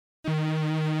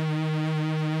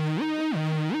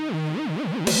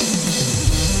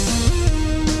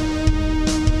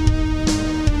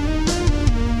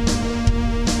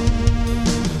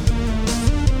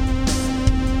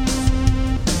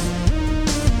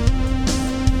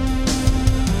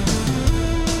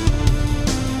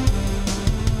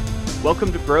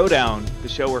Welcome to Bro Down, the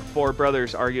show where four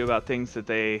brothers argue about things that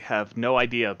they have no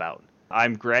idea about.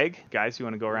 I'm Greg. Guys, you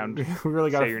want to go around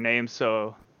say your names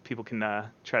so people can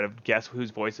try to guess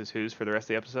whose voice is whose for the rest of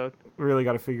the episode? We really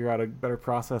got to figure out a better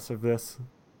process of this.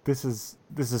 This is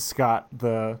Scott,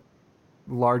 the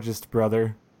largest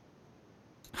brother.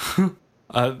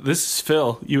 This is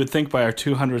Phil. You would think by our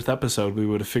 200th episode we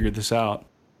would have figured this out.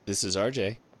 This is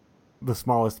RJ. The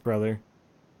smallest brother.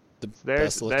 The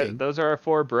best looking. Those are our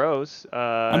four bros.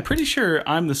 I'm pretty sure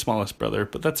I'm the smallest brother,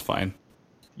 but that's fine.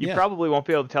 You probably won't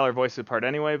be able to tell our voices apart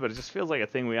anyway, but it just feels like a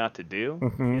thing we ought to do,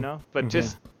 you know? But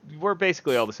just, we're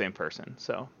basically all the same person,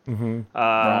 so. Come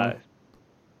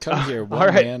here,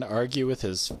 one man argue with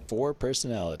his four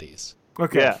personalities.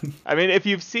 Okay. Yeah. I mean, if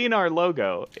you've seen our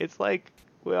logo, it's like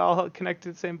we all connect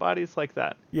to the same bodies like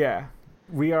that. Yeah.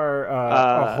 We are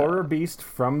a horror beast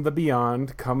from the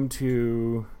beyond come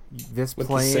to this with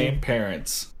plane. With the same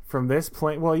parents. From this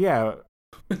plane. Well, yeah.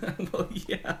 Well,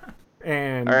 yeah.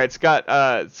 And all right, Scott,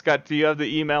 do you have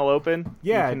the email open?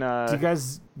 Yeah. Do you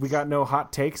guys, we got no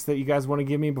hot takes that you guys want to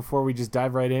give me before we just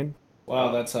dive right in?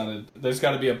 Wow, that sounded, there's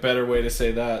got to be a better way to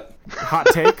say that. Hot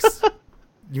takes?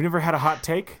 You never had a hot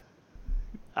take?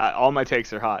 All my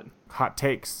takes are hot. Hot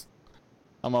takes.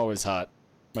 I'm always hot.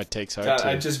 My takes are too.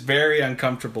 I'm just very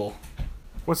uncomfortable.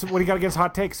 What do you got against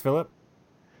hot takes, Philip?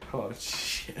 Oh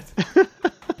shit.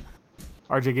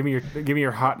 RJ, give me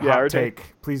your hot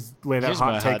take. Please lay that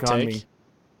hot take on me.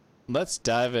 Let's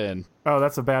dive in. Oh,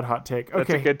 that's a bad hot take. Okay. That's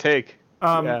a good take.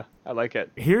 Yeah, I like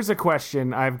it. Here's a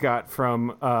question I've got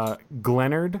from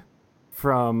Glennard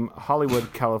from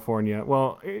Hollywood, California.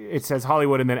 Well, it says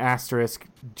Hollywood and then asterisk,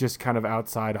 just kind of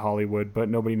outside Hollywood, but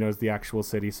nobody knows the actual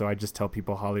city, so I just tell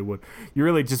people Hollywood. You're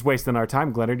really just wasting our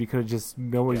time, Glennard. You could have just,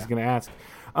 nobody's going to ask.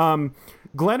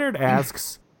 Glennard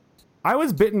asks, I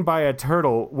was bitten by a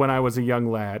turtle when I was a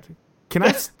young lad. Can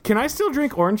I still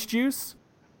drink orange juice?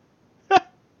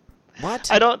 What?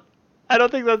 I don't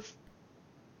think that's...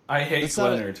 I hate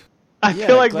Glennard. I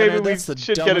feel like Glennard, maybe we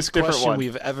should get a different question one.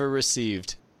 we've ever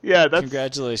received. Yeah, that's...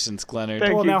 Congratulations, Glennard.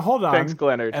 Well, now hold on. Thanks,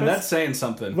 Glennard. And that's saying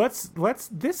something.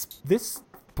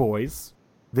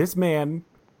 This man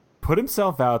put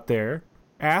himself out there,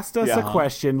 asked us a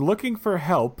question, looking for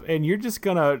help, and you're just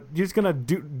gonna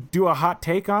do a hot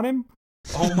take on him?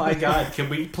 Oh my God! Can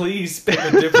we please pick a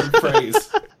different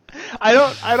phrase? I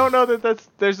don't know that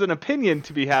there's an opinion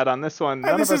to be had on this one.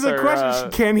 This is a question.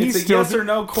 Can he still? Yes or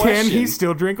no question. Can he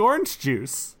still drink orange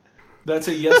juice? That's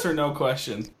a yes or no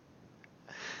question.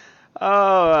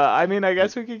 Oh, I mean, I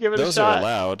guess we could give it a shot. Those are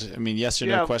allowed. I mean, yes or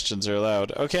no questions are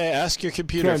allowed. Okay, ask your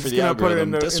computer for the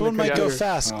algorithm. This one might go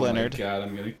fast, Glennard. Oh my God,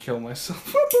 I'm gonna kill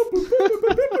myself.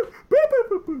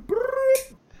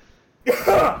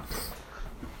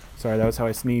 Sorry, that was how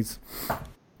I sneeze.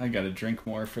 I gotta drink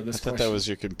more for this. I thought that was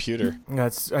your computer. I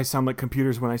sound like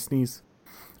computers when I sneeze.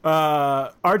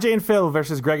 RJ and Phil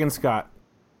versus Greg and Scott.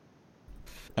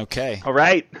 Okay. All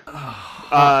right.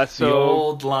 The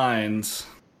old lines.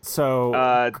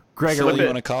 So, Greg, Phil, you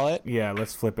want to call it? Yeah,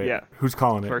 let's flip it. Yeah. Who's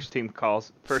calling it? First team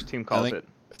calls it.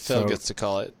 Phil gets to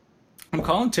call it. I'm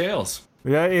calling tails.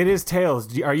 Yeah, it is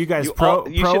tails. Are you guys You pro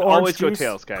should orange always juice? go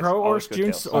tails, guys. Pro Always orange go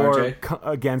juice tails.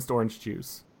 or against orange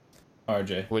juice?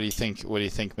 RJ. What do you think? What do you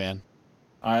think, man?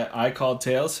 I called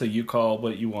tails, so you call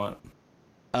what you want.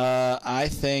 I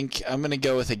think I'm gonna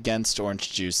go with against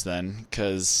orange juice then,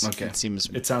 because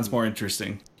it sounds more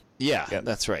interesting. Yeah,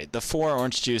 that's right. The for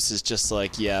orange juice is just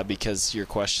like, because your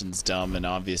question's dumb and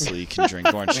obviously you can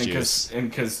drink orange juice. And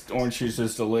because orange juice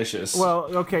is delicious. Well,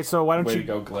 okay, so why don't Way you... to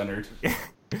go, Glennard.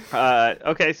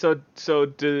 Okay, so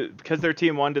because they're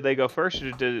team one, do they go first, or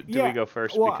do we go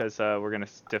first because we're going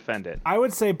to defend it? I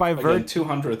would say by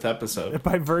 200th episode.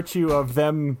 By virtue of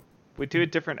them... We do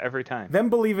it different every time. Them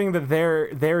believing that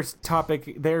their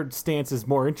topic, their stance is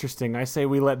more interesting, I say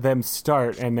we let them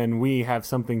start, and then we have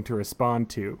something to respond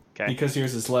to. Okay. Because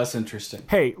yours is less interesting.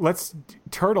 Hey,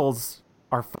 turtles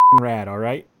are f***ing rad, all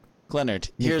right?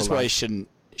 Glennard, here's why you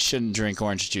shouldn't drink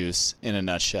orange juice in a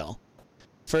nutshell.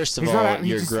 First of all,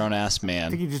 you're a grown-ass man. I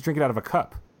think you just drink it out of a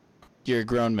cup. You're a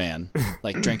grown man.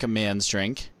 Like, drink a man's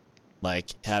drink. Like,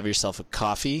 have yourself a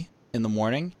coffee in the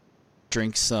morning.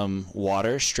 Drink some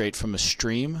water straight from a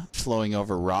stream flowing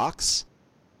over rocks,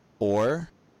 or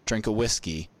drink a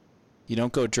whiskey. You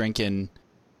don't go drinking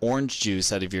orange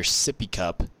juice out of your sippy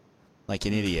cup like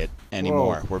an idiot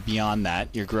anymore. Whoa. We're beyond that.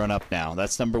 You're grown up now.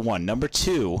 That's number one. Number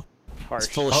two, Harsh.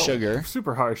 it's full of sugar.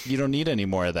 Super harsh. You don't need any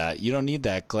more of that. You don't need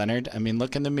that, Glennard. I mean,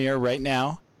 look in the mirror right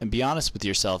now and be honest with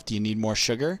yourself. Do you need more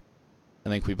sugar? I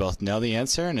think we both know the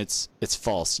answer, and it's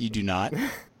false. You do not.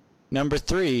 Number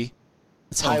three,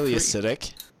 it's highly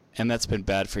acidic, and that's been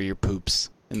bad for your poops.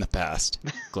 in the past,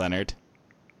 Glennard.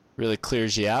 Really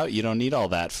clears you out. You don't need all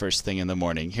that first thing in the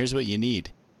morning. Here's what you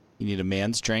need. You need a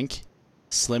man's drink,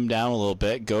 slim down a little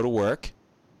bit, go to work,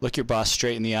 look your boss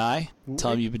straight in the eye,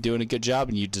 tell him you've been doing a good job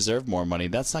and you deserve more money.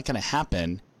 That's not going to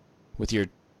happen with your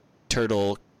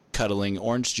turtle cuddling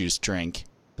orange juice drink.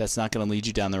 That's not going to lead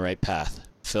you down the right path.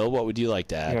 Phil, what would you like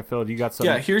to add? Yeah, Phil, you got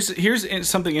something? Yeah, here's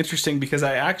something interesting because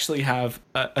I actually have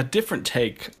a different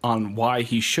take on why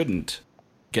he shouldn't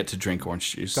get to drink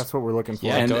orange juice. That's what we're looking for.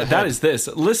 Yeah, and go ahead. that is this.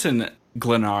 Listen,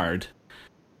 Glennard,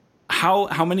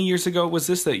 how many years ago was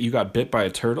this that you got bit by a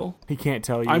turtle? He can't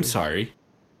tell you. I'm sorry.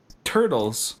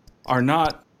 Turtles are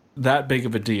not that big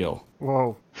of a deal.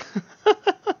 Whoa.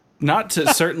 Not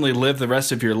to certainly live the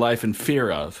rest of your life in fear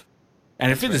of.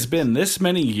 And if it has been this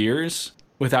many years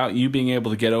without you being able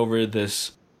to get over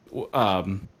this,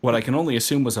 what I can only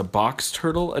assume was a box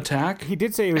turtle attack. He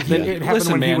did say it happened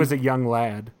Listen, when he man. was a young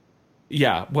lad.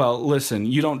 Yeah, well, listen,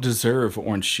 you don't deserve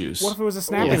orange juice. What if it was a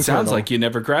snapping It sounds turtle? like you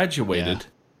never graduated. Yeah,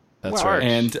 that's Well, right.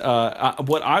 And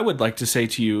what I would like to say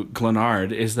to you,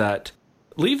 Glennard, is that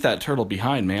leave that turtle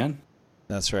behind, man.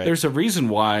 That's right. There's a reason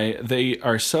why they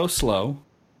are so slow,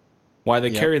 why they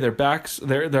carry their backs,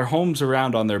 their homes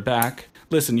around on their back.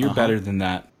 Listen, you're better than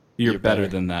that. You're better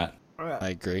than that. I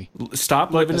agree.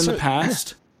 Stop living in the what-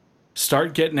 past.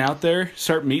 Start getting out there.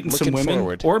 Start meeting some Looking women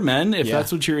forward. or men if Yeah.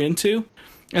 that's what you're into.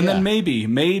 And Yeah. then maybe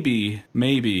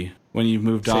when you've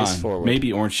moved Face on, forward.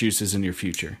 maybe orange juice is in your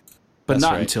future. But That's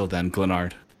not right. until then,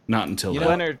 Glennard. Not until then.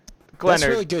 Glennard, That's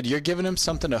really good. You're giving him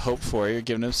something to hope for. You're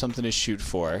giving him something to shoot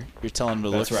for. You're telling him to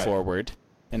That's look right. forward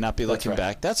and not be looking right.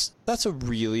 back. That's a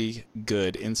really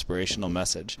good inspirational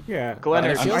message. Yeah.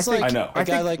 Glennard, It feels I like know. a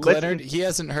guy like listen- Leonard, he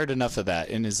hasn't heard enough of that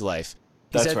in his life.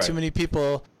 He's That's had too right. many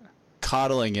people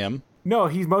coddling him. No,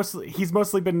 he's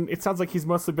mostly been. It sounds like he's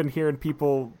mostly been hearing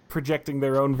people projecting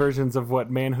their own versions of what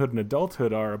manhood and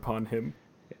adulthood are upon him.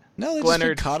 No, they're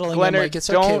Glennard, just coddling him Glennard, like it's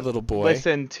don't okay, little boy.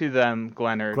 listen to them,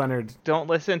 Glennard. Glennard, Don't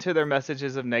listen to their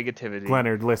messages of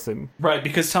negativity. Listen. Right,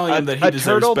 because telling him that he a deserves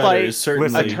turtle better bite- is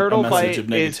certainly A turtle message bite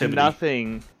of is negativity.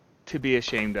 nothing to be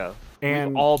ashamed of. And-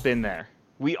 We've all been there.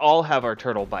 We all have our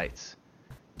turtle bites.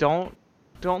 Don't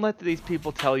let these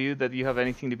people tell you that you have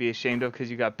anything to be ashamed of because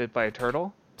you got bit by a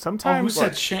turtle. Oh, who Sometimes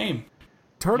said shame?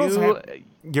 turtles You- have.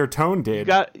 Your tone did.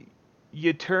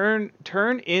 You turn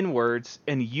inwards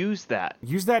and use that.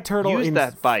 Use that turtle. use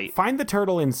that bite. Find the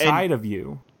turtle inside of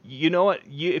you. You know what?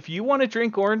 If you want to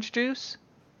drink orange juice,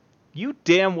 you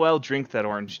damn well drink that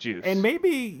orange juice. And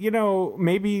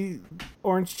maybe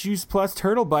orange juice plus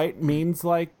turtle bite means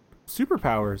like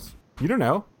superpowers. You don't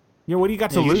know. What do you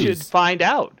got to you lose? should find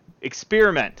out.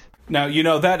 Experiment. Now,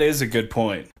 that is a good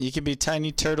point. You can be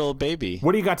tiny turtle baby.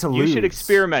 What do you got to You lose? should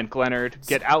experiment, Glennard.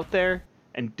 Get out there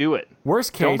and do it.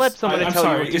 Worst case. Don't let somebody I'm tell you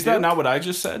sorry, what to is do. that not what I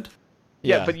just said?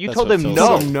 Yeah, but you that's told what him Phil no.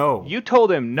 Told said. him no. You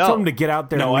told him no. Told him to get out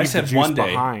there. No, and I leave the said juice one day.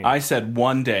 behind. I said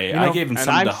one day. You know, I gave him and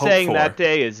something I'm to hope saying for. that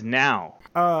day is now.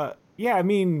 Yeah, I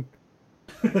mean,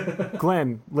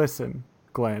 Glenn, listen,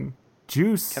 Glenn,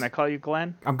 juice. Can I call you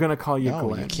Glenn? I'm gonna call you No,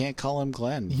 Glenn. you can't call him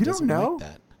Glenn. He You don't doesn't know? like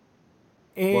that.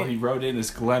 And, Well, he wrote in as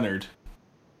Glennard.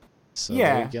 So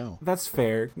yeah, there you go. that's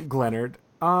fair, Glennard.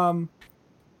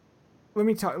 Let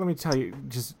me tell you.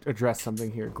 Just address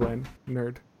something here,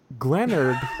 Glennard.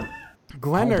 Glennard.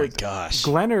 Oh my gosh.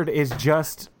 Glennard is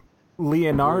just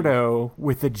Leonardo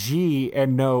with a G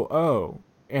and no O.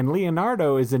 And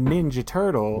Leonardo is a Ninja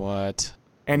Turtle. What?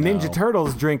 And No. Ninja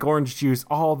Turtles drink orange juice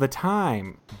all the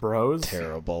time, bros.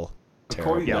 Terrible.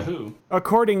 According Terrible. to who?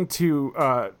 According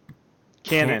to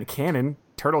Canon. Canon,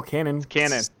 Turtle Canon,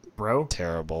 Canon. bro.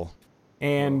 Terrible.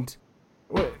 And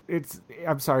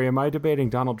I'm sorry, am I debating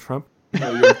Donald Trump?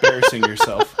 No, you're embarrassing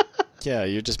yourself. Yeah,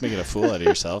 you're just making a fool out of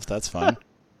yourself. That's fine.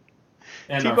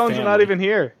 And our T-Bone's not family. even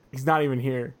here. He's not even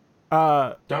here.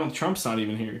 Donald Trump's not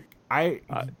even here.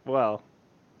 Well,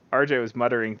 RJ was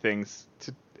muttering things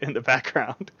in the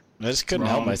background. I just couldn't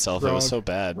help Wrong. myself. It was so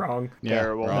bad. Wrong. Yeah,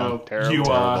 Terrible. Wrong. No, Terrible. you,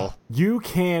 Terrible. You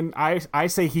can. I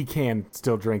say he can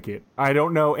still drink it. I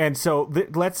don't know. And so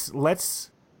let's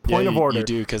point Yeah, of you- order. You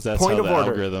do because that's Point how of the order.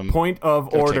 algorithm. Point of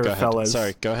Okay, order, go ahead. fellas.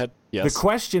 Sorry, go ahead. Yes. The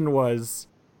question was,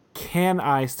 can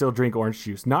I still drink orange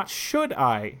juice? Not should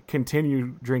I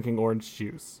continue drinking orange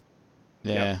juice.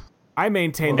 Yeah. I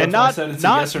maintain Well, And that. that's why I said it's a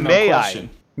not yes or no may I. question.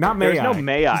 Not may There's I. no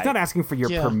may I. He's not asking for your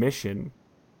Yeah. permission.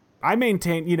 I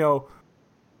maintain,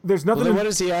 there's nothing. Well, then what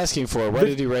is he asking for? Why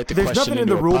did he write the There's question nothing in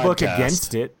into the a rule book podcast?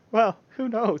 against it. Well, who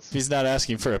knows? If he's not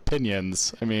asking for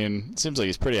opinions, I mean, it seems like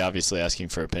he's pretty obviously asking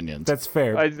for opinions. That's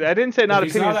fair. I didn't say not If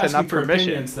he's opinions, I said asking not for permission.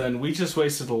 opinions, then we just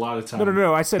wasted a lot of time.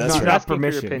 No. I said That's not, right. not Asking for your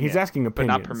permission. opinion, He's asking but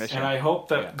opinions. not permission. And I hope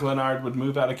that Glenard would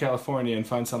move out of California and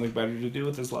find something better to do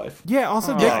with his life. Yeah.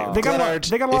 Also, Yeah, they got a lot of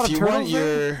turtles.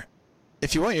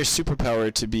 If you want your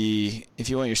superpower to be, if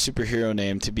you want your superhero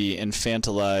name to be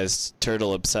infantilized,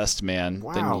 turtle-obsessed man,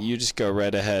 Wow. then you just go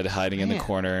right ahead, hiding in the Man.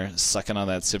 corner, sucking on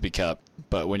that sippy cup.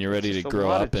 But when you're ready to It's a grow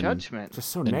lot up of and judgment. Just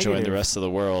so join negative. the rest of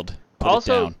the world, put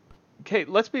Also- it down. Okay,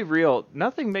 let's be real.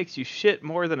 Nothing makes you shit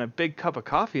more than a big cup of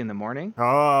coffee in the morning.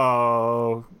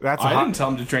 Oh, that's a I hot. didn't tell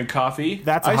him to drink coffee.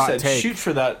 That's a I hot said take. shoot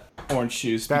for that orange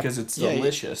juice That- because it's Yeah,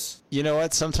 delicious. You know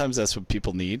what? Sometimes that's what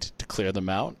people need to clear them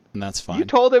out, and that's fine. You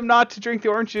told him not to drink the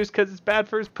orange juice because it's bad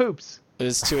for his poops.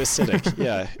 It's too acidic.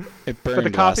 Yeah, it But the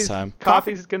burned last coffee's, time.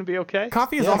 coffee's going to be okay?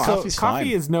 Coffee is Yeah, also coffee's coffee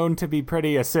fine. is known to be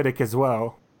pretty acidic as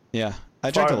well. Yeah, I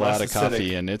drink a Far less lot of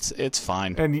coffee, acidic. and it's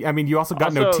fine. And I mean, you also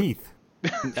got no Also- teeth.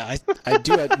 I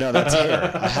do. No, that's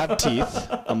hair. I have teeth.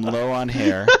 I'm low on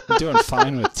hair. I'm doing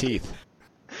fine with teeth.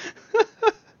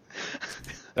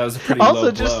 That was a pretty Also,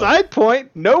 low just blow. side point,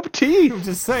 no teeth. I'm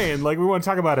just saying, like we want to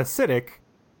talk about acidic.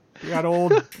 We got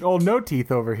old no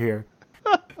teeth over here.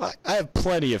 I have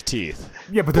plenty of teeth.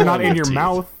 Yeah, but they're not in your Teeth.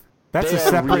 mouth. That's They a are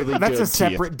separate. really That's a good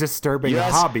separate teeth. disturbing You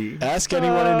hobby. Ask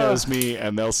anyone who knows me,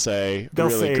 and they'll say They'll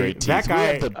really say, great teeth. "That We guy-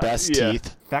 have the best yeah.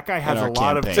 teeth. That guy has in a our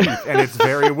lot of campaign. teeth, and it's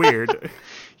very weird.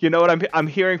 You know what I'm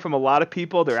hearing from a lot of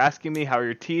people? They're asking me how are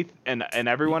your teeth, and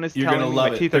everyone is You're telling gonna me love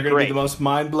my it. teeth They're are gonna be great. the most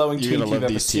mind-blowing You're teeth gonna you've love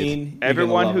ever these teeth. seen. You're gonna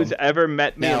Everyone love who's them. ever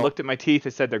met me and Now- looked at my teeth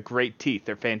has said they're great teeth.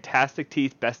 They're fantastic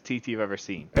teeth, best teeth you've ever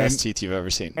seen. Best teeth you've ever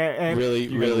seen. and- really,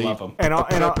 You're gonna really love 'em.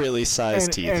 appropriately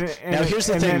sized teeth. Now here's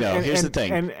the thing, though. Here's the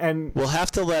thing. And We'll have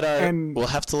to let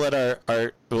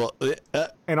our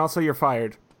well. also, you're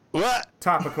fired. What?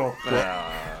 Topical.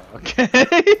 Okay.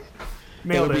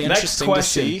 Nailed It'll be it. Next interesting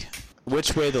question. to see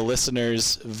which way the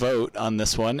listeners vote on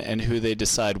this one and who they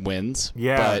decide wins.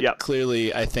 Yeah. But Yep.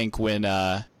 clearly, I think when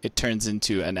it turns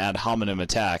into an ad hominem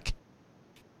attack,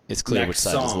 it's clear Next which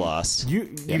side has song. lost. You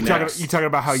next talking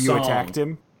about how you song. attacked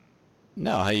him?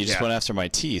 No, how you just Yeah. went after my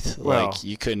teeth. Well, like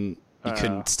you couldn't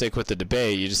stick with the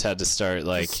debate. You just had to start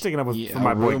like sticking up with- a for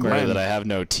my boy rumor Glenn. that I have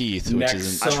no teeth, which Next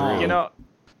isn't song. true. You know,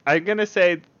 I'm gonna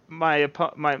say my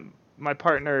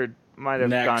partner might have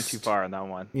Next gone too far on that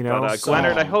one. You know, but song.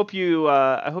 Glenard, I hope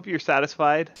you're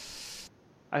satisfied.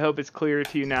 I hope it's clear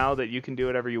to you now that you can do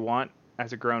whatever you want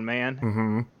as a grown man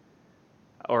Mm-hmm.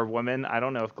 or woman. I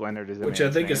don't know if Glenard is a Which I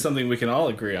man's think name. is something we can all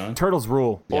agree on. Turtles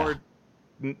rule. Yeah.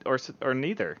 or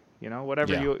neither. You know,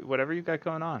 whatever Yeah. whatever you got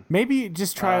going on. Maybe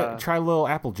just try Uh, a little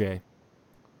Apple J.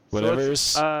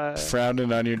 Whatever's let's,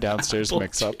 frowning on your downstairs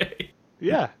mix up.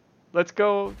 Yeah, let's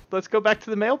go back to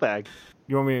the mailbag.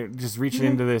 You want me to just reaching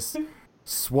into this Apple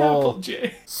swole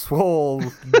J.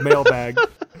 mailbag?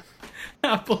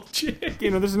 Apple J.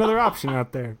 You know, there's another option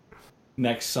out there.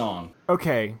 Next song.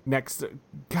 Okay, next.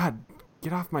 God,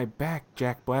 get off my back,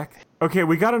 Jack Black. Okay,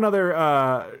 we got another,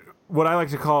 what I like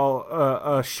to call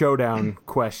a showdown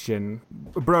question.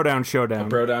 Bro down showdown.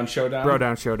 Bro Down Showdown. Bro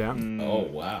down showdown. Oh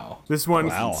wow. This one,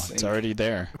 Wow, insane. it's already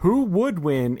there. who would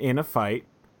win in a fight?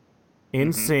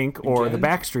 In Sync or the Again?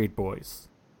 Backstreet Boys?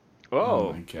 Oh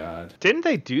Oh, my god. didn't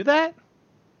they do that?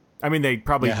 I mean, they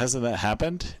probably. Yeah, hasn't that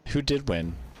happened? Who did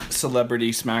win?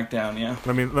 Celebrity Smackdown. Yeah.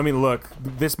 Let me look.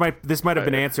 This might have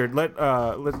been answered.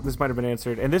 This might have been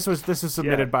answered. And this was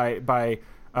submitted by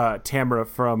Tamara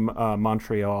from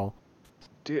Montreal.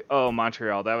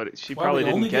 Montreal. She Why probably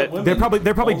we only didn't get. women? They're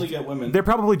probably only get women. They're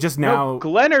probably just now. No,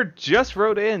 Glenard just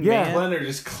wrote in. Yeah. man. Leonard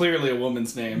is clearly a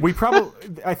woman's name. We probably.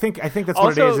 I think that's what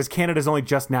it Also- is. Is Canada's only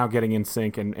just now getting in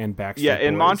sync and Backstreet Yeah,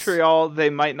 in Boys. Montreal,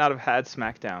 they might not have had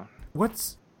SmackDown.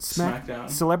 What's SmackDown.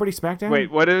 Celebrity SmackDown?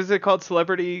 Wait, what is it called?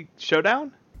 Celebrity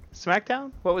Showdown?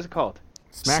 SmackDown? What was it called?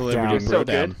 Celebrity SmackDown. So Throwdown.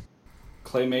 good.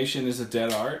 Claymation is a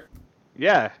dead art.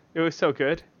 Yeah, it was so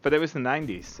good, but it was the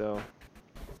 '90s, so.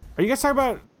 Are you guys talking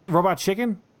about Robot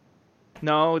Chicken?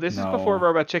 No, this No. is before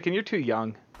Robot Chicken. You're too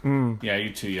young. Yeah,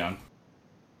 you're too young.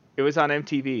 It was on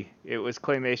MTV. It was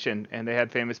claymation, and they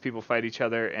had famous people fight each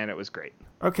other, and it was great.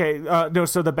 Okay, no.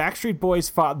 So the Backstreet Boys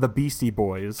fought the Beastie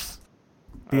Boys.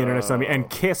 The internet saw me, and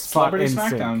Kiss fought Celebrity in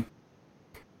Smackdown. sync.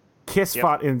 Kiss Yep.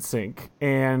 fought in sync,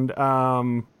 and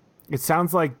it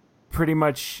sounds like pretty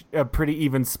much a pretty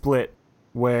even split,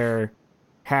 where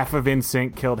half of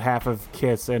NSYNC killed half of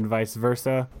Kiss, and vice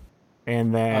versa.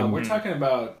 And then We're talking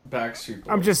about Backstreet Boys.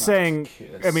 I'm just not saying.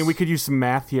 Kiss. I mean, we could use some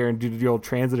math here and do the old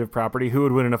transitive property. Who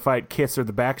would win in a fight, Kiss or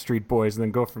the Backstreet Boys, and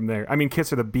then go from there. I mean,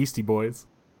 Kiss or the Beastie Boys.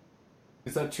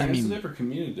 Is that transitive or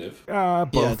commutative?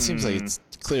 Both. Yeah, it seems like it's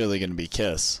clearly going to be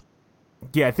Kiss.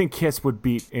 Yeah, I think Kiss would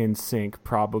beat NSYNC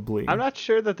probably. I'm not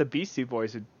sure that the Beastie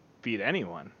Boys would beat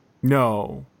anyone.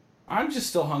 No. I'm just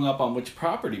still hung up on which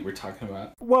property we're talking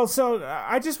about. Well, so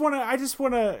I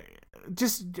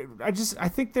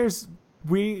think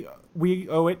we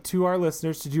owe it to our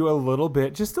listeners to do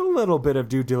just a little bit of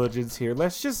due diligence here.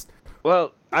 Let's just.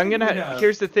 Well,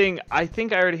 here's the thing. I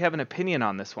think I already have an opinion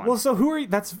on this one. Well, so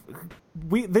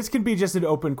this can be just an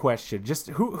open question. Just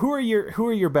who are your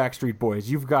Backstreet Boys?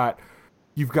 You've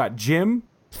got Jim,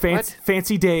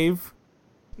 Fancy Dave.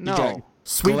 No. You got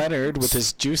Sweet Leonard with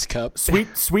his juice cup.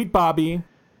 Sweet Bobby,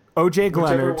 OJ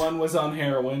Whichever Gleonard, one was on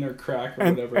heroin or crack or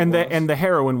and whatever the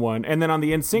heroin one, and then on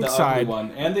the NSYNC the side, ugly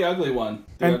one. And the ugly one.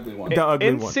 The ugly one. the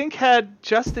ugly one. NSYNC had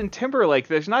Justin Timberlake.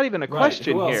 There's not even a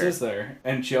question Who else here. is there?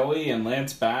 And Joey and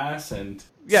Lance Bass and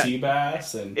Yeah.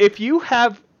 Seabass and If you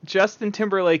have Justin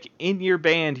Timberlake in your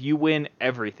band, you win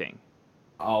everything.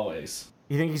 always.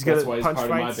 You think he's good That's at why he's punch part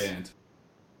fights? of my band.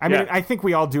 I mean, Yeah. I think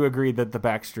we all do agree that the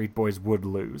Backstreet Boys would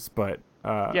lose, but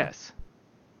Yes.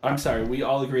 I'm sorry, we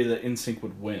all agree that NSYNC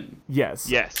would win. yes.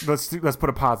 Yes. Let's put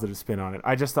a positive spin on it.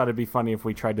 I just thought it'd be funny if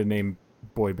we tried to name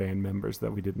boy band members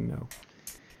that we didn't know.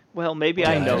 Well, maybe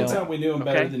Yeah, I know. turns out we knew him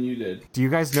better Okay. than you did. Do you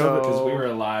guys know that? Because we were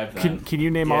alive then. Can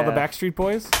you name all the Yeah. Backstreet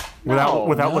Boys No.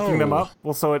 without looking them No. up?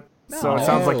 Well, so it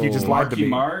sounds like you just lied to Marky me.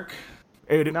 Mark.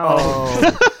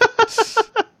 No.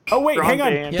 Oh wait, Wrong hang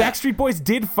on. band. Yeah. Backstreet Boys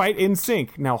did fight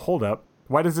NSYNC. Now hold up.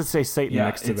 Why does it say Satan Yeah,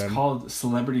 next to it's them? called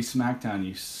Celebrity Smackdown,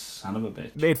 you son of a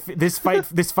bitch.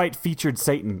 This fight featured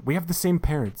Satan. We have the same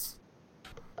parents.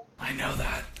 I know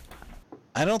that.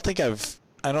 I don't think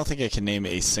I can name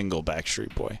a single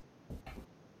Backstreet Boy.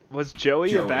 Was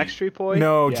Joey a Joey. Backstreet Boy?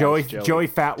 No, Yeah, Joey, it was Joey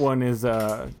Fat One is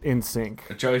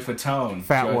NSYNC. Joey Fatone.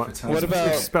 Fat Joey one. Fatone.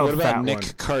 What spelled about Fat Nick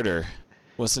One. Carter?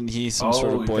 Wasn't he some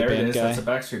sort of boy there band it is. guy? That's a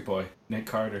Backstreet Boy. Nick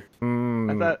Carter.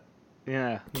 I thought.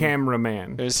 Yeah.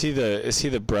 Cameraman. Or is he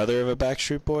the brother of a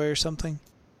Backstreet Boy or something?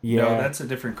 Yeah. No, that's a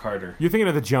different Carter. You're thinking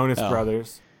of the Jonas Oh.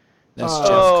 Brothers. That's Jeff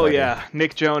Oh Carter. yeah,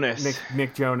 Nick Jonas.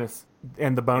 Nick Jonas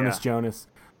and the bonus Yeah. Jonas.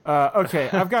 Okay,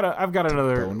 I've got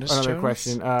another Bonus another Jonas?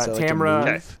 question. Is that like a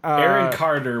Tamra, move? Aaron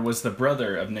Carter was the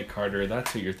brother of Nick Carter.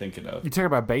 That's who you're thinking of. you talking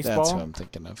about baseball? That's what I'm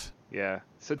thinking of. Yeah.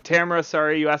 So Tamara,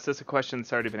 sorry you asked us a question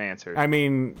that's already been answered. I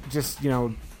mean, just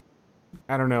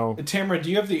I don't know. Tamara, do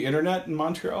you have the internet in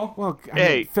Montreal? Well,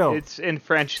 Hey, Phil, it's in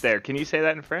French there. Can you say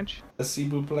that in French? S'il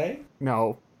vous plaît?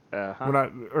 no, Uh-huh.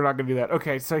 we're not gonna do that.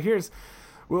 Okay, so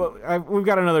we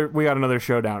got another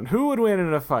showdown. Who would win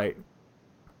in a fight?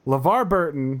 LeVar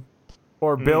Burton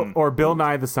or Bill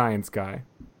Nye the Science Guy?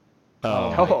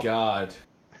 Oh, Oh. my God.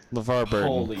 LeVar Burton.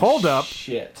 Holy Hold up.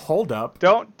 shit. Hold up.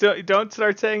 Don't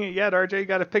start saying it yet, RJ. You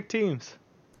got to pick teams.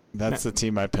 That's the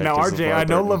team I picked. Now, is RJ, LeVar I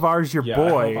know Burton. LeVar's your Yeah,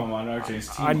 boy. I hope I'm on RJ's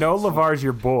team. I know also. LeVar's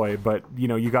your boy, but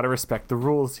you got to respect the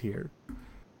rules here.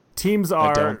 Teams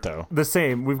are don't, though. the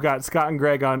same. We've got Scott and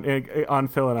Greg on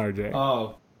Phil and RJ.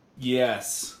 Oh,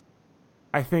 yes.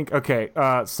 I think. Okay.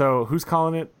 So who's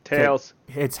calling it? Tails.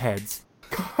 It's heads.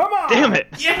 Come on! Damn it.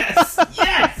 Yes!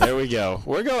 Yes! There we go.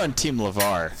 We're going Team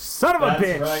LeVar. Son of a That's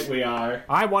bitch! right, we are.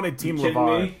 I wanted Team You kidding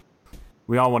LeVar. me?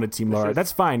 We all wanted Team LeVar. is-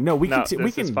 That's fine. No, we No, can.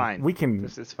 this is fine. We can.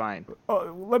 This is fine.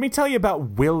 Let me tell you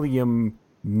about William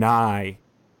Nye.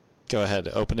 Go ahead.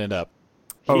 Open it up.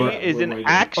 He Oh, is we're an waiting.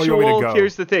 actual. you want me to go?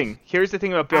 Here's the thing. Here's the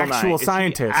thing about Bill Nye. Actual is he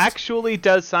scientist. actually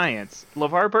does science.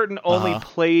 LeVar Burton only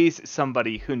plays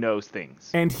somebody who knows things.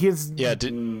 And his Yeah.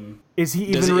 is he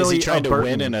even Is really he trying a to Burton?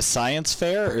 win in a science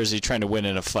fair, or is he trying to win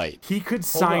in a fight? He could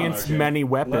Hold on, science RJ. many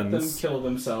Let them weapons. kill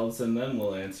themselves and then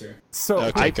we'll answer. So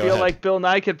Okay. I go feel ahead. like Bill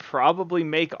Nye could probably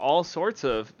make all sorts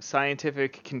of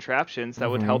scientific contraptions that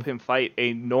would help him fight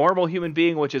a normal human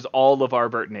being, which is all LeVar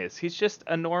Burton is. He's just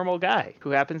a normal guy who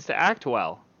happens to act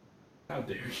well. How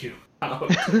dare you? How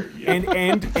dare you?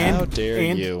 and How dare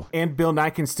and, you. And Bill Nye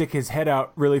can stick his head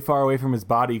out really far away from his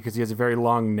body because he has a very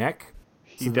long neck.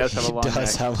 He does have a He long does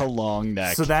neck. have a long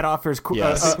neck. So that offers I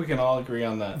Yes. think we can all agree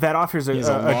on that. that offers a has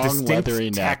a long, distinct leathery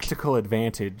neck. tactical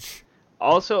advantage.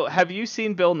 Also, have you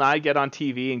seen Bill Nye get on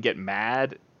TV and get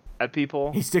mad at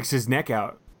people? He sticks his neck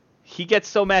out. He gets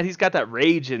so mad, he's got that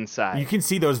rage inside. You can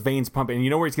see those veins pumping. And you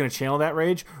know where he's going to channel that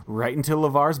rage? Right into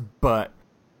LeVar's butt.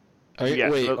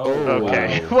 Yeah, Wait.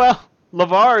 okay. wow. Well,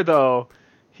 LeVar, though,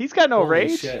 he's got no Holy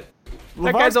rage. shit.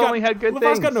 That guy's only had good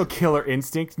LeVar's got things. no killer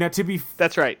instinct. Now, to be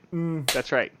That's right.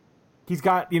 That's right. he's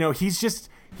got, he's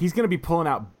going to be pulling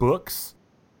out books.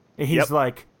 And he's Yep.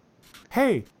 like,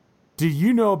 hey, do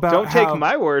you know about Don't how... take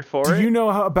my word for Do it. you know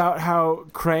about how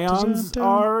crayons Dun, dun.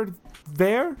 are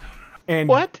there? And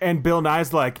What? And Bill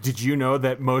Nye's like, did you know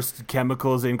that most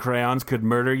chemicals in crayons could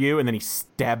murder you? And then he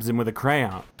stabs him with a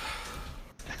crayon.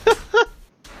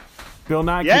 Bill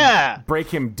Nye could break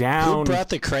him down. Who brought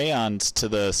the crayons to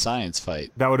the science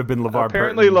fight? That would have been LeVar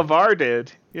Apparently Burton. LeVar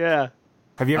did. Yeah.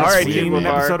 Have you ever All right, seen Team an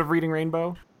LeVar. episode of Reading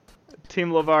Rainbow?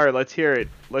 Team LeVar, let's hear it.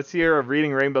 Let's hear if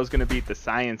Reading Rainbow's going to beat the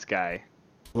science guy.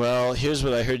 Well, here's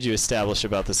what I heard you establish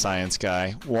about the science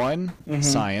guy. 1,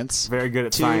 science. Very good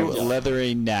at 2, science.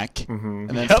 leathery neck. And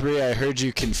then Yep. 3, I heard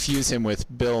you confuse him with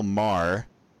Bill Maher.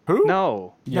 Who?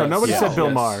 No. No, Yes. nobody Yeah. said Bill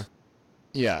Yes. Maher.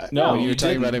 Yeah. No, you you were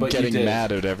talking didn't, about him but you getting did.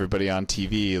 mad at everybody on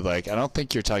TV. Like, I don't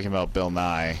think you're talking about Bill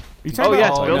Nye. You talking Oh, yes,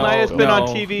 about Bill no, Nye has been on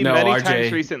no, TV no, many RJ,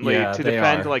 times recently yeah, to they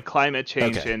defend are. like climate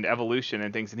change Okay. and evolution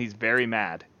and things, and he's very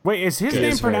mad. Wait, is his It name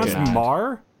is very pronounced good.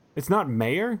 Mar? It's not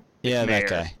Mayer? Yeah, Mayer. that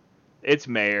guy. It's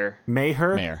Mayer.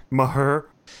 Maher? Mayer. Maher?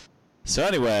 So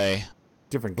anyway,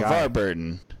 Different guy. LeVar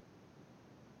Burton.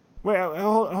 Wait,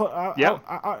 Yep.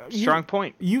 you- Strong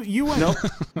point. You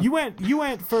went. You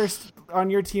went first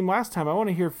on your team last time. I want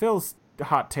to hear Phil's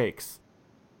hot takes.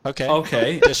 Okay.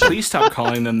 Okay, please stop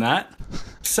calling them that.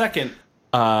 Second,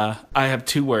 I have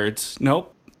 2 words.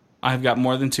 Nope, I've got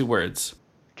more than 2 words.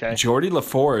 Okay. Geordie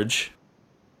LaForge,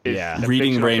 Is Yeah. a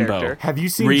Reading fictional Rainbow. character. Have you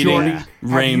seen Reading Jordy?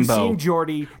 Rainbow. Have you seen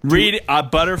Jordy? read a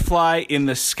butterfly in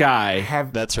the sky.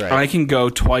 Have That's right. I can go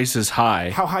twice as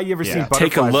high. how high you ever seen Yeah.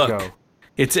 Take a butterflies look. go?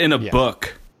 It's in a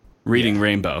book. Reading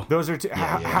Rainbow. Those are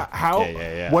how.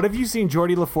 Yeah. What have you seen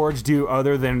Jordy LaForge do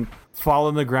other than fall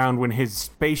on the ground when his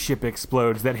spaceship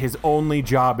explodes? That his only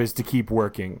job is to keep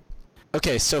working.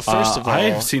 Okay, so first of all,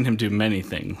 I've seen him do many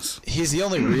things. he's the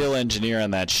only real engineer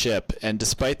on that ship, and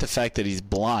despite the fact that he's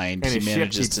blind, And he his ship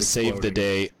manages keeps to save the exploding.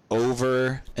 day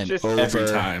over and Just over every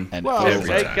time. and Well, over.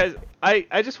 Hey, time. guys,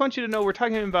 I just want you to know we're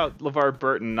talking about LeVar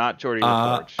Burton, not Geordie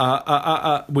Uh,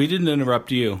 LaForge. we didn't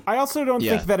interrupt you. I also don't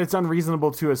Yeah. think that it's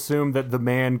unreasonable to assume that the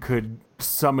man could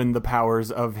summon the powers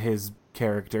of his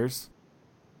characters.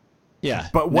 Yeah.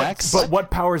 But what? Next. But what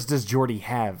powers does Jordy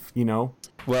have? You know.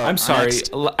 Well, I'm sorry.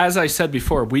 next- As I said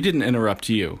before, we didn't interrupt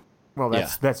you. Well, Yeah.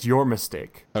 that's your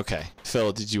mistake. Okay,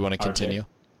 Phil, did you want to continue?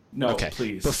 No, Okay.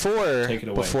 please. Before it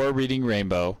away. before Reading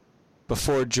Rainbow,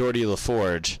 before Geordie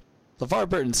LaForge, LeVar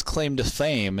Burton's claim to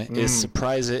fame is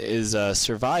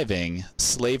surviving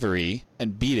slavery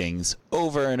and beatings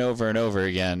over and over and over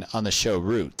again on the show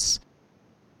Roots.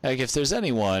 Like, if there's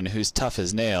anyone who's tough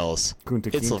as nails,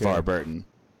 Kunta it's Kinte. LeVar Burton.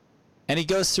 And he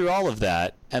goes through all of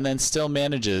that and then still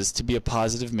manages to be a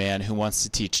positive man who wants to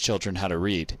teach children how to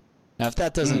read. Now, if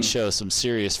that doesn't show some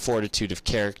serious fortitude of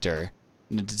character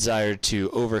and a desire to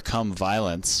overcome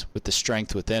violence with the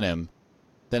strength within him,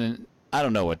 then I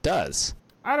don't know what does.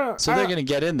 I don't. So they're going to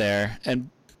get in there, and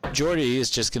Geordie is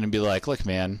just going to be like, look,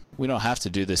 man, we don't have to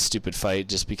do this stupid fight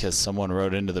just because someone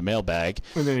wrote into the mailbag.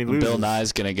 And then he And Bill loses.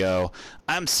 Nye's going to go,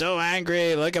 I'm so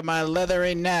angry, look at my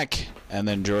leathery neck. And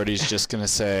then Geordie's just going to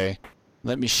say,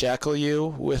 let me shackle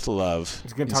you with love.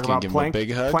 He's going to talk about give him a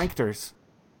big hug. plankters.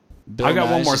 Bill I got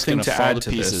one Nye's more just thing gonna to fall add to to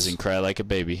pieces this. and cry like a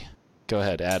baby. Go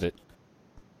ahead, add it.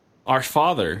 Our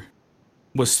father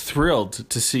was thrilled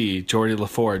to see Geordie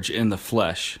LaForge in the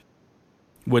flesh.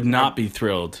 Would not be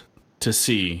thrilled to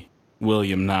see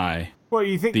William Nye, Well,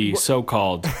 you think the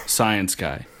so-called science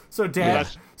guy. so? Dad.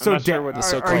 I'm So not sure dad. what the are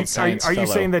so-called you- science are you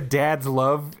fellow. saying that Dad's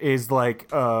love is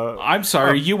like? I'm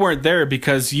sorry, you weren't there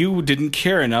because you didn't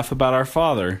care enough about our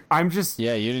father. I'm just.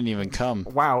 Yeah, you didn't even come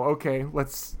Wow. Okay.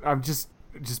 Let's. I'm just.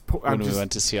 when I'm we just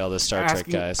went to see all the Star Trek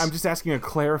asking. guys. I'm just asking a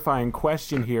clarifying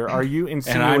question here. Are you And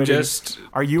insinuating? I'm just...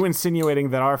 Are you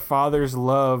insinuating that our father's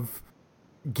love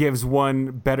gives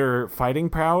one better fighting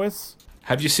prowess?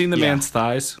 Have you seen the Yeah. man's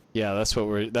thighs? Yeah, that's what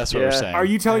we're Yeah. saying. Are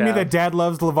you telling me Yeah. that Dad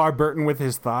loves LeVar Burton with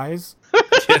his thighs?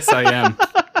 Yes, I am.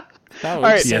 No, All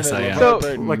right, yes, I am. So,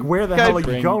 Like, where the Guys, hell are you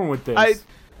bring- going with this? I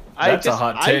That's just, a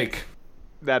hot take.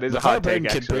 That is a LeVar hot Burton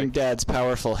take, could actually. bring Dad's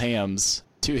powerful hams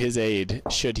to his aid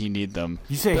should he need them.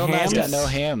 You say Bill Nye's got hams? no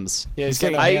hams. Yeah, he's You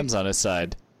got say- no I- hams on his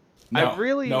side. No,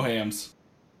 really- no hams.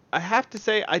 I have to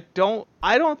say, I don't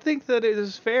think that it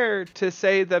is fair to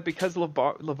say that because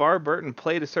LeVar Burton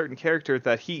played a certain character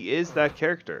that he is that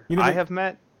character. You know, I the- have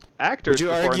met actors Would you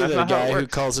before, argue and that that's a not how guy it who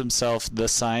works. calls himself the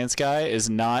science guy is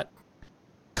not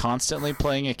constantly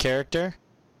playing a character?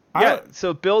 Yeah,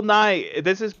 so Bill Nye,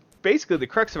 this is basically the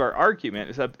crux of our argument,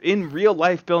 is that in real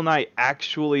life, Bill Nye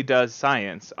actually does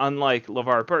science, unlike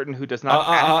LeVar Burton, who does not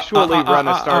actually run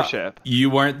a starship. You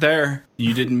weren't there.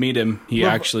 You didn't meet him. He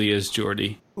actually is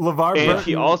Geordie. LeVar And Burton.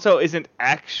 he also hasn't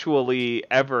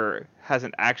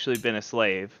actually been a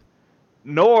slave.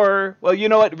 Well, you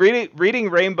know what? Reading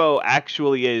Rainbow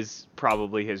actually is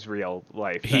probably his real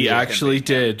life. He actually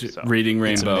did Reading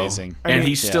Rainbow. Amazing. And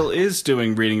he still is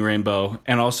doing Reading Rainbow,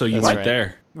 and also you went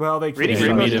there. Well, Reading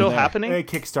Rainbow still happening? They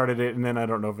kickstarted it, and then I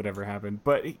don't know if it ever happened.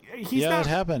 But he's not. It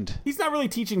happened. He's not really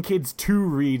teaching kids to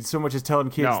read so much as telling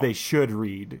kids they should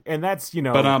read, and that's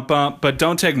But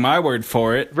don't take my word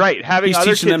for it. Right, having he's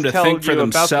other teaching them kids to tell think for you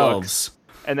about themselves. books,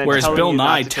 and then whereas telling Bill you not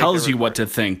Nye to take tells their you word what for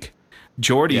to think.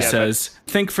 Jordy says,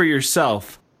 "Think for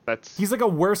yourself." He's like a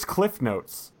worse Cliff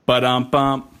Notes.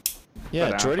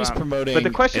 Yeah, Jordy's promoting. But the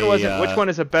question wasn't which one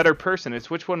is a better person; it's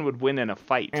which one would win in a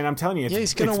fight. And I'm telling you,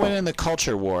 he's gonna win in the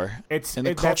culture war. In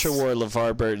the culture war,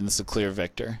 LeVar Burton's the clear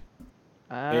victor.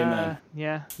 Amen.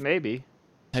 Yeah, maybe.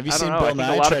 Have you seen Bill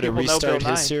Nye try to restart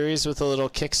his series with a little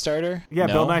Kickstarter? Yeah,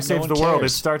 Bill Nye Saves the World. It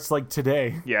starts like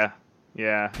today. Yeah,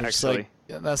 actually.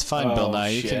 That's fine, Bill Nye.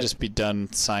 You can just be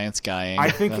done science guying.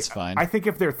 That's fine. I think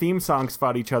if their theme songs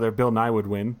fought each other, Bill Nye would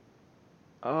win.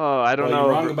 Oh, I don't know.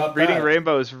 You're wrong about Reading that.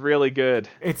 Rainbow is really good.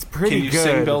 It's pretty good. Can you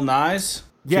sing Bill Nye's?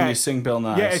 Yeah. Can you sing Bill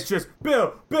Nye's? Yeah, it's just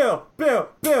Bill,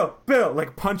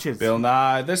 like punches. Bill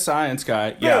Nye, the science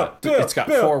guy. Bill, it's got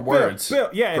 4 words.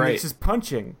 Yeah, and it's just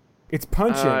punching. It's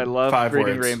punching. I love 5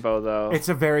 Reading words. Rainbow, though. It's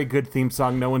a very good theme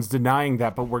song. No one's denying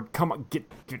that, but get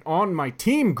on my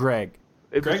team, Greg.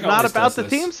 It's Greg not always about does the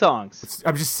this. theme songs.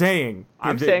 I'm just saying.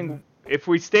 I'm saying if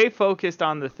we stay focused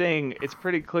on the thing, it's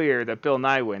pretty clear that Bill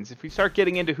Nye wins. If we start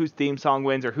getting into whose theme song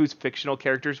wins or whose fictional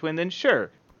characters win, then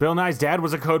sure. Bill Nye's dad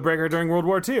was a codebreaker during World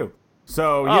War II.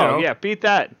 So, you know. Yeah, beat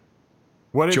that.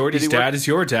 Jordy's dad is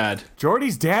your dad.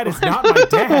 Jordy's dad is not my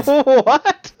dad.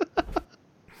 What?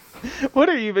 What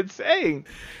are you even saying?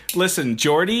 Listen,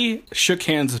 Jordy shook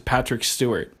hands with Patrick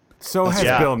Stewart. So has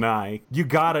Bill Nye. You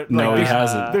got it. No, he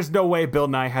hasn't. There's no way Bill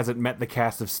Nye hasn't met the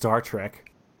cast of Star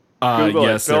Trek.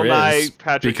 Yes, Bill there Nye, is.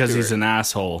 Patrick because Stewart. he's an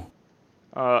asshole.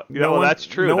 That's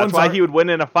true. That's why he would win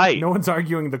in a fight. No one's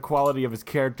arguing the quality of his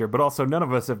character, but also none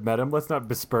of us have met him. Let's not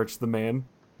besmirch the man.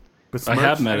 I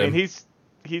have met him. I mean,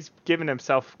 he's given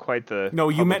himself quite the. No,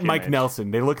 you met public Mike image.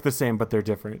 Nelson. They look the same, but they're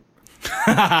different.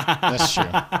 That's true.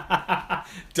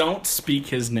 Don't speak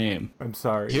his name. I'm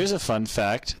sorry. Here's a fun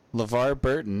fact. LeVar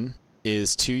Burton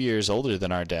is 2 years older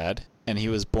than our dad, and he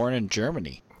was born in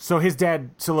Germany. So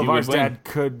LeVar's dad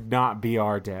could not be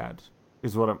our dad,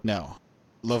 is what I'm... No.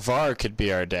 LeVar could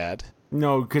be our dad.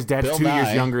 No, because Dad's Bill 2 years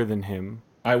Nye- younger than him.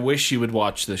 I wish you would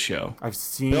watch the show. I've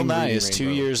seen Bill Nye Reading is 2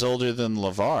 Rainbow. years older than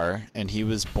LeVar, and he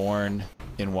was born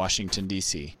in Washington,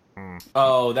 D.C.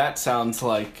 Oh, that sounds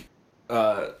like...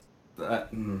 What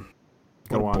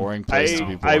a boring place to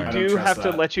be born. I do trust have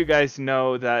to that. let you guys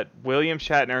know that William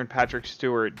Shatner and Patrick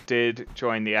Stewart did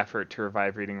join the effort to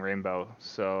revive Reading Rainbow.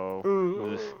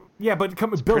 So, Yeah, but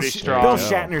Bill pretty strong. Bill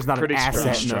Shatner's not Pretty an asset in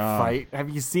a strong. fight. Have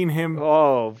you seen him? dude,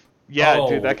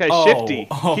 that guy's shifty.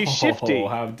 He's shifty.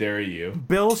 How dare you.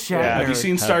 Bill Shatner. Have you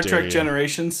seen How Star dare Trek you.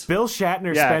 Generations? Bill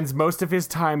Shatner Yeah. spends most of his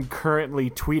time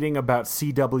currently tweeting about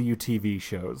CW TV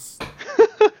shows.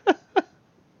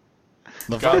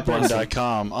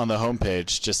 LeVarBlend.com on the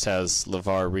homepage just has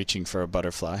LeVar reaching for a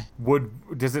butterfly.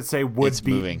 Does it say would It's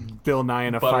beat moving. Bill Nye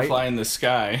in a Butterfly fight? in the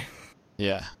sky.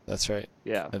 Yeah, that's right.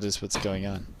 Yeah. That is what's going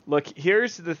on. Look,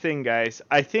 here's the thing, guys.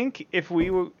 I think if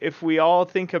we all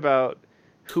think about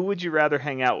who would you rather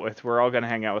hang out with, we're all going to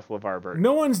hang out with LeVar Burton.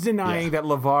 No one's denying that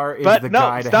LeVar is but the no,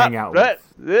 guy stop. to hang out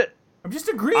with. I'm just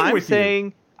agreeing with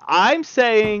you. I'm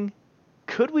saying,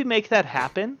 could we make that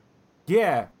happen?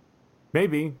 Yeah,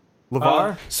 maybe.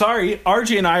 LeVar? Sorry,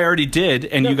 RJ and I already did,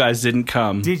 and you guys didn't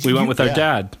come. Did we you- went with our Yeah.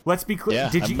 dad. Let's be clear. Yeah,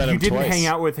 Did I've you? met You him didn't twice. hang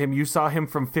out with him. You saw him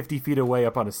from 50 feet away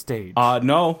up on a stage.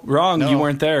 No, wrong. No. You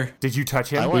weren't there. Did you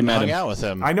touch him? I went and met hung him. out with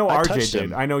him. I know RJ touched did.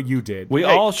 him. I know you did. We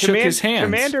all shook his hands.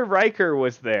 Commander Riker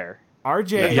was there.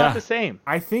 RJ. It's Yeah. not the same.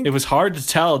 I think It was hard to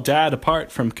tell Dad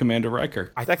apart from Commander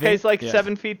Riker. I That think, guy's like yeah.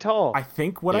 7 feet tall. I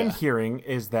think what I'm Yeah. hearing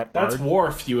is that That's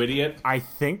Worf, you idiot. I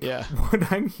think Yeah.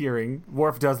 what I'm hearing.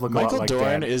 Worf does look a Michael lot like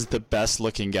Dorn Dad. is the best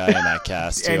looking guy in that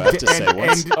cast, too, And- I have to say. and-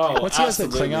 What's, and- what's he has the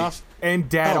absolutely. Klingoff? And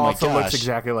Dad Oh my also looks gosh.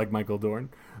 exactly like Michael Dorn.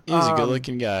 He's a good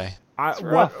looking guy.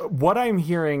 rough. What I'm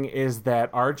hearing is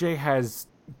that RJ has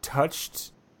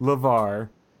touched LeVar,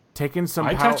 taken some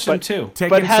I power, touched him too. taken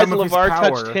but has some of his LeVar power.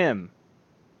 touched him?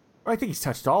 I think he's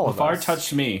touched all of LeVar us.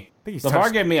 touched me. think he's LeVar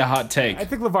touched- gave me a hot take. I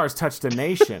think LeVar's touched a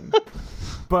nation.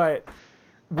 But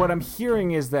what I'm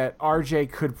hearing is that RJ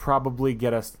could probably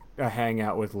get us a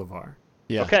hangout with LeVar.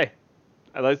 Yeah. Okay,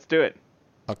 let's do it.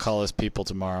 I'll call his people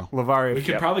tomorrow. LeVar, we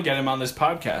could probably get him on this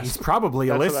podcast. he's probably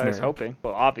a That's what I was listener. hoping.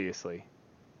 Well, obviously.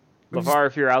 We'll LeVar,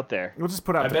 if you're out there. We'll just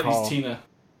put I out the bet call. he's Tina.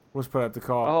 We'll just put out the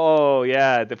call. Oh,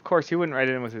 yeah. Of course, he wouldn't write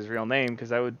it in with his real name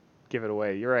because I would give it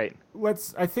away. You're right.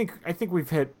 I think we've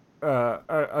hit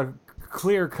a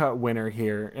clear-cut winner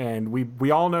here, and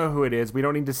we all know who it is. We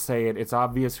don't need to say it. It's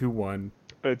obvious who won.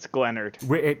 It's Glennard.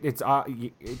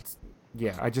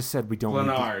 Yeah. I just said we don't.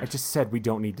 I just said we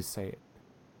don't need to say it.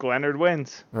 Glennard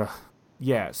wins. Ugh.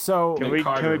 Yeah. So can we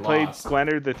play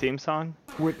Glennard the theme song?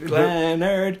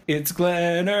 Glennard, it's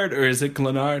Glennard, or is it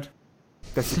Glennard?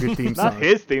 That's a good theme song. Not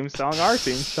his theme song. Our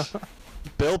theme song.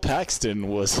 Bill Paxton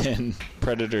was in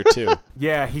Predator 2.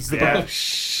 Yeah, he's the guy. Oh,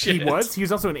 shit. He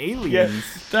was on Aliens. Yeah.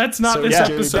 That's not this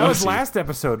episode. That was last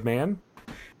episode, man.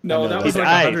 No, that was like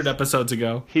 100 episodes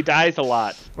ago. He dies a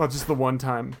lot. Well, just the one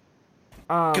time.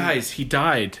 Guys, he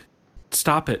died.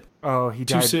 Stop it. Oh, he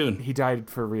died. Too soon. He died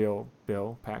for real,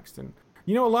 Bill Paxton.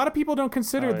 You know, a lot of people don't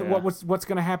consider what's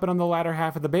going to happen on the latter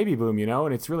half of the baby boom, you know,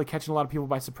 and it's really catching a lot of people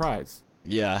by surprise.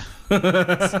 Yeah.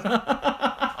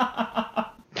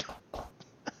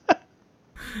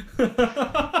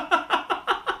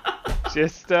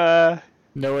 Just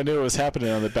no one knew it was happening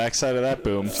on the backside of that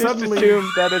boom. Just assume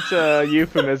that it's a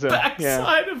euphemism.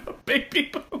 Backside of a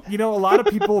baby boom. You know, a lot of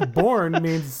people born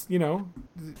means, you know,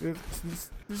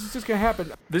 this is just gonna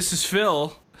happen. This is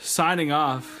Phil signing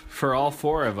off for all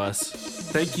four of us.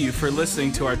 Thank you for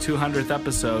listening to our 200th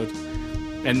episode,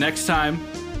 and next time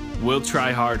we'll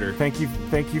try harder. Thank you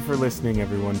for listening,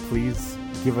 everyone. Please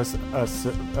give us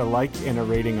a like and a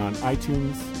rating on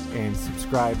iTunes, and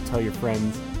subscribe. Tell your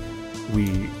friends. We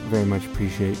very much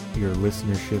appreciate your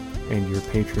listenership and your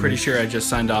patronage. Pretty sure I just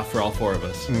signed off for all four of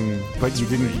us. But you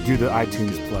didn't do the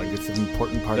iTunes plug. It's an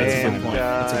important part of the sign-off.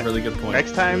 That's a really good point.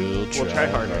 Next time, we'll try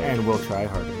harder. And we'll try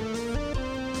harder.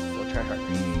 We'll try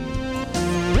harder.